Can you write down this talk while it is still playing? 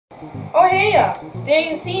Oh hey,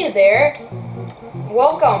 didn't see you there.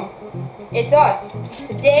 Welcome. It's us.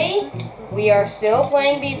 Today, we are still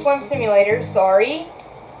playing Beesmas Simulator. Sorry.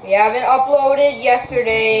 We haven't uploaded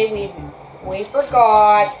yesterday. We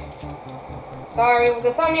forgot. Sorry,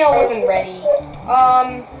 the thumbnail wasn't ready.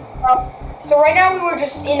 So right now we were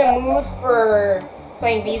just in a mood for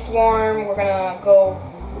playing Bee Swarm. We're gonna go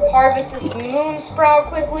harvest this moon sprout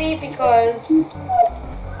quickly because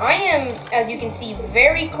I am, as you can see,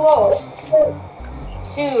 very close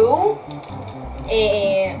to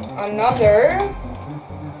another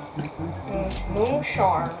moon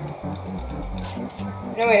charm.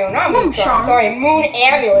 No, wait, no, not moon charm. Sorry, moon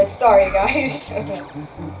amulet. Sorry, guys.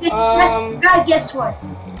 Guys, guess what?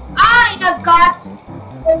 I have got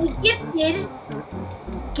a gifted.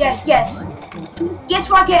 Guess. Guess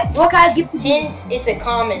what? What kind of gifted? Hint: it's a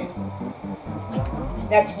common.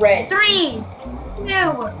 That's red. 3, 2,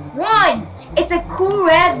 1. It's a cool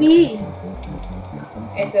red bee.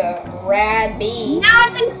 It's a rad bee. Now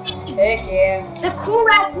I'm thinking. Heck yeah. The cool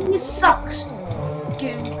red bee sucks,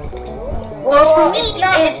 dude. Well, for me,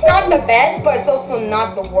 it's not the best, but it's also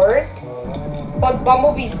not the worst. But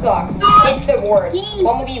Bumblebee sucks. It's the worst.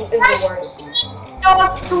 Bumblebee is the worst.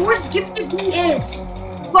 The worst gifted bee is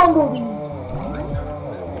Bumblebee.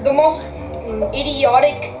 The most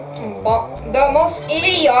idiotic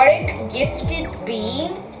gifted bee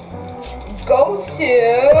goes to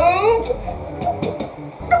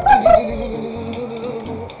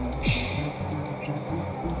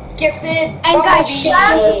gifted and guys,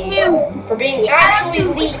 shout out to for being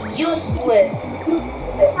absolutely useless.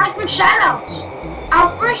 Time for shoutouts.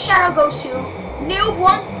 Our first shoutout goes to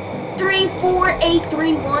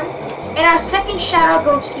Noob134831, and our second shoutout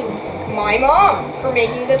goes to my mom for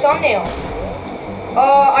making the thumbnails.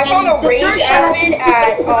 I found a rage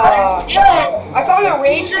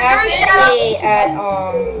outfit at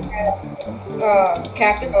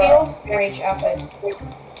Cactus Field. Rage outfit.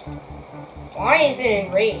 Why is it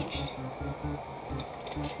enraged?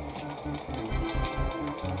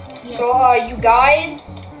 So, you guys,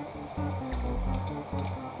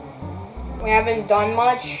 we haven't done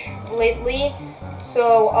much lately.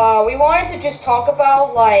 So, we wanted to just talk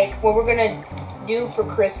about, like, what we're gonna do for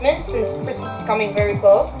Christmas, since Christmas is coming very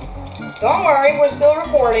close. Don't worry, we're still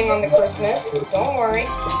recording on the Christmas. Don't worry.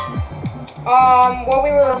 What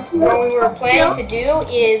we were planning to do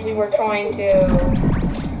is we were trying to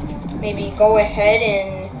maybe go ahead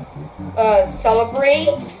and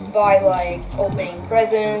celebrate by like opening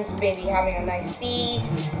presents, maybe having a nice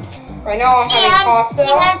feast. Right now I'm having pasta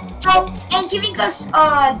and giving us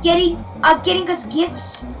getting us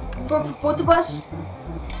gifts for both of us.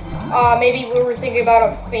 Maybe we were thinking about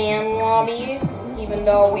a fan lobby, even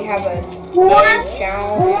though we have a dead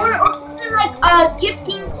channel. Or like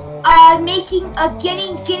gifting,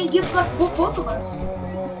 getting gifts for both of us.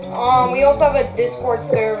 We also have a Discord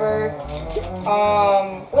server.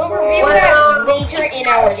 We'll reveal that later in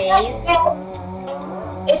our days.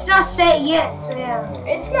 It's not set yet, so yeah.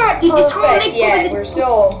 It's not perfect yet. We're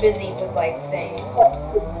still busy with like things.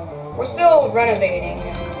 We're still renovating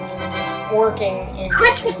and working in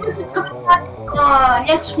Christmas merch is coming on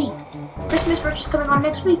next week. Christmas merch is coming on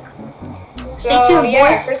next week. Stay tuned,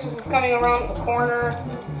 yeah, boys. Christmas is coming around the corner.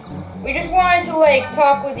 We just wanted to like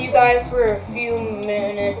talk with you guys for a few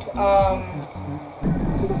minutes.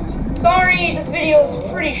 Sorry, this video is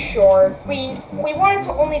pretty short. We wanted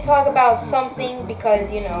to only talk about something because,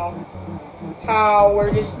 you know, how we're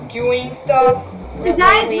just doing stuff. You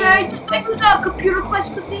guys, just go to the computer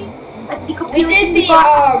quest quickly. Like the computer. We did the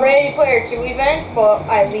Ready Player 2 event, but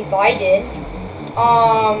at least I did.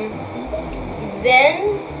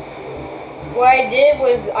 Then what I did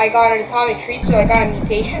was I got an atomic treat, so I got a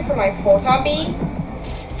mutation for my photon bee,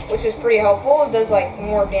 which is pretty helpful. It does like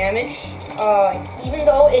more damage. Even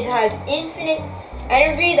though it has infinite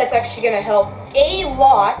energy, that's actually gonna help a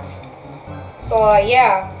lot. So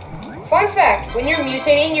yeah. Fun fact: when you're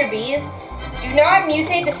mutating your bees, do not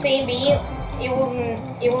mutate the same bee. It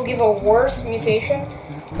will give a worse mutation,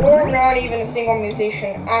 or not even a single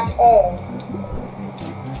mutation at all.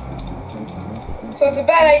 So it's a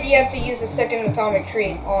bad idea to use a second atomic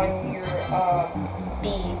trait on your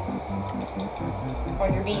bee.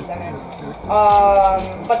 On your bees, I meant.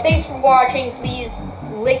 But thanks for watching. Please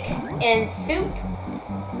lick and soup,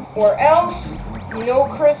 or else no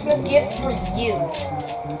Christmas gifts for you.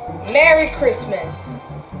 Merry Christmas,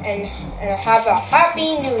 and have a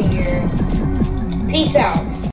Happy New Year. Peace out.